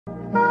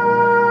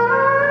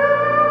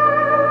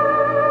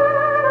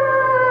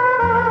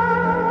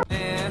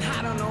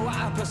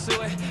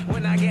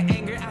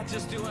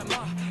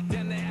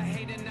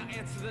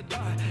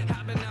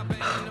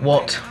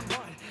What?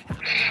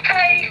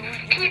 Hey,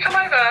 can you come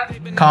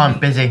over? Can't,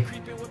 busy.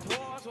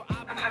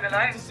 I'm home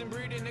alone.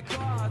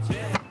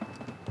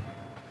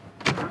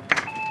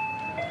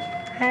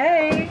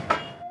 Hey.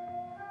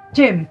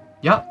 Jim.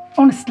 Yeah?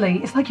 Honestly,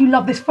 it's like you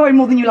love this phone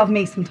more than you love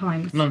me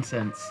sometimes.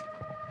 Nonsense.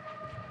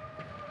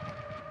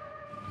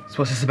 So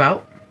what's this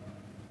about?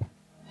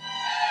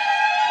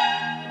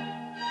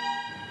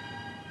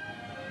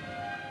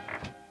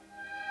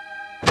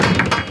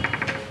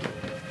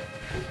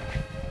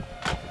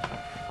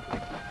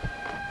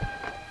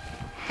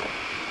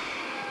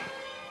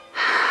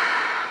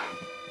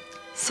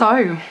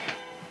 So,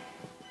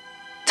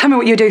 tell me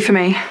what you'd do for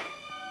me.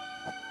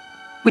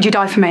 Would you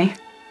die for me?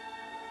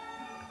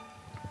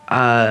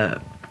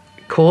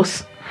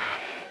 Course?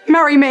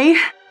 Marry me?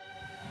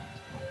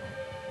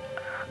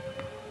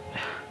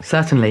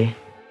 Certainly.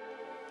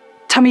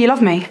 Tell me you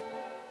love me.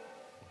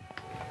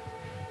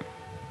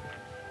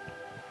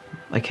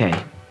 Okay.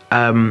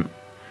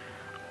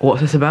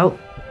 What's this about?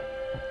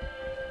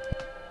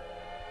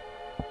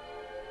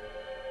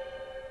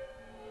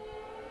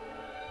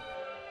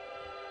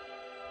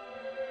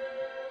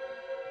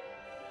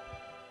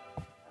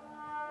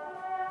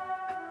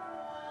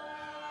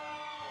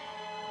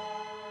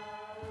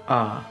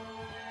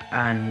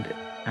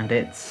 And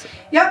it's...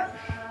 Yep.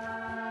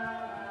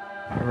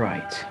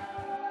 Right.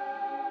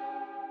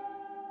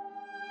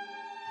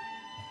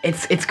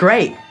 It's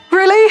great.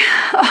 Really?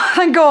 Oh,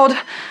 thank God.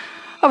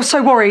 I was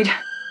so worried.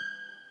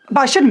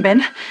 But I shouldn't have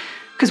been,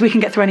 because we can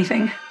get through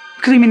anything.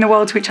 Because we mean the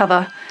world to each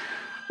other.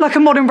 Like a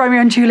modern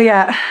Romeo and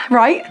Juliet,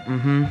 right?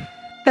 Mm-hmm.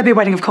 There'll be a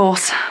wedding, of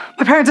course.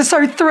 My parents are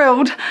so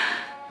thrilled.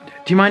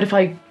 Do you mind if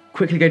I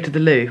quickly go to the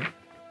loo?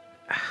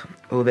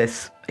 All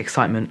this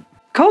excitement.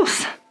 Of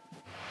course.